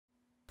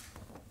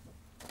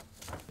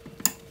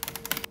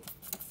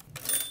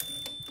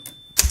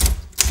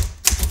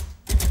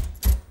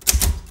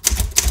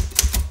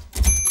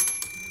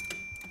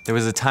There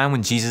was a time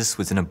when Jesus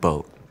was in a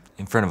boat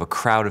in front of a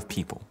crowd of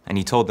people, and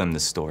he told them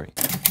this story.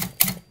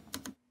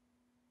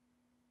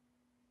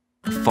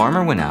 A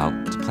farmer went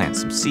out to plant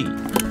some seed.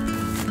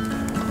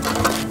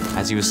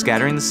 As he was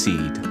scattering the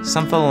seed,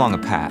 some fell along a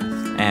path,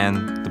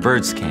 and the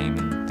birds came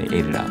and they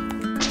ate it up.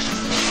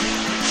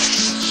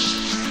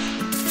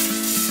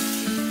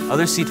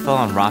 Other seed fell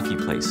on rocky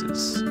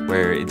places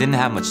where it didn't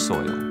have much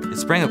soil. It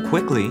sprang up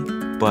quickly,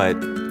 but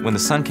when the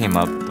sun came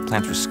up, the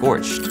plants were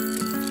scorched,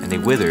 and they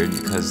withered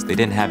because they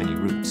didn't have any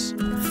roots.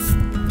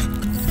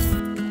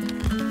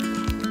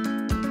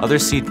 Other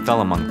seed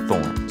fell among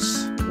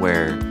thorns,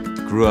 where it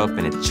grew up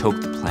and it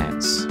choked the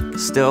plants.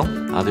 Still,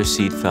 other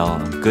seed fell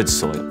on good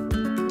soil,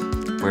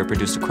 where it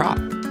produced a crop,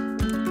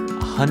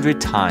 100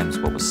 times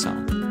what was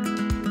sown.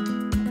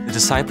 The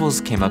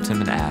disciples came up to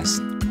him and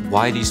asked,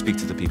 "Why do you speak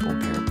to the people in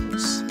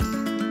parables?"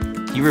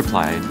 He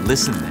replied,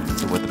 "Listen then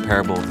to what the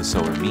parable of the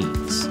sower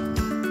means.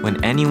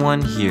 When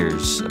anyone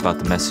hears about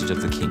the message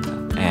of the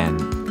kingdom and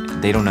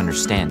they don't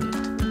understand it,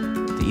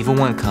 the evil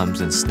one comes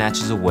and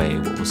snatches away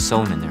what was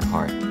sown in their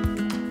heart.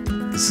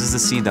 This is the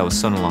seed that was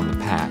sown along the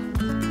path.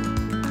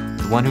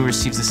 The one who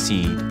receives the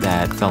seed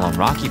that fell on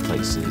rocky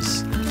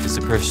places is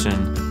the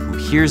person who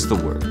hears the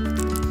word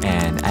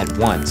and at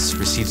once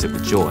receives it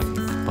with joy.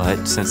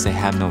 But since they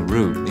have no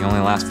root, they only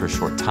last for a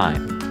short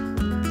time.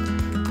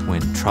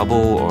 When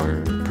trouble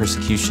or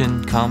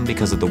persecution come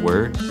because of the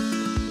word,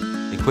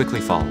 they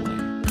quickly fall away.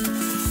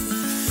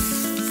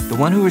 The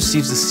one who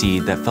receives the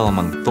seed that fell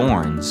among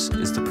thorns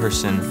is the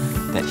person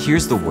that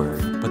hears the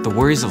word, but the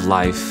worries of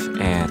life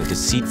and the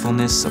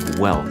deceitfulness of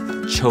wealth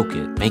choke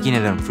it, making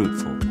it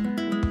unfruitful.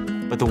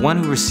 But the one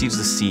who receives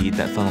the seed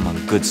that fell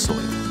among good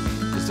soil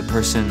is the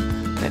person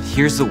that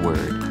hears the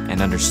word and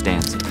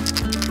understands it.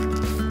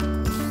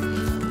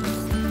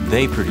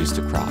 They produced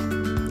a crop,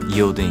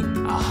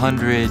 yielding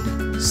 100,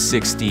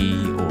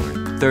 60, or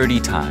 30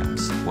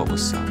 times what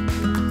was sown.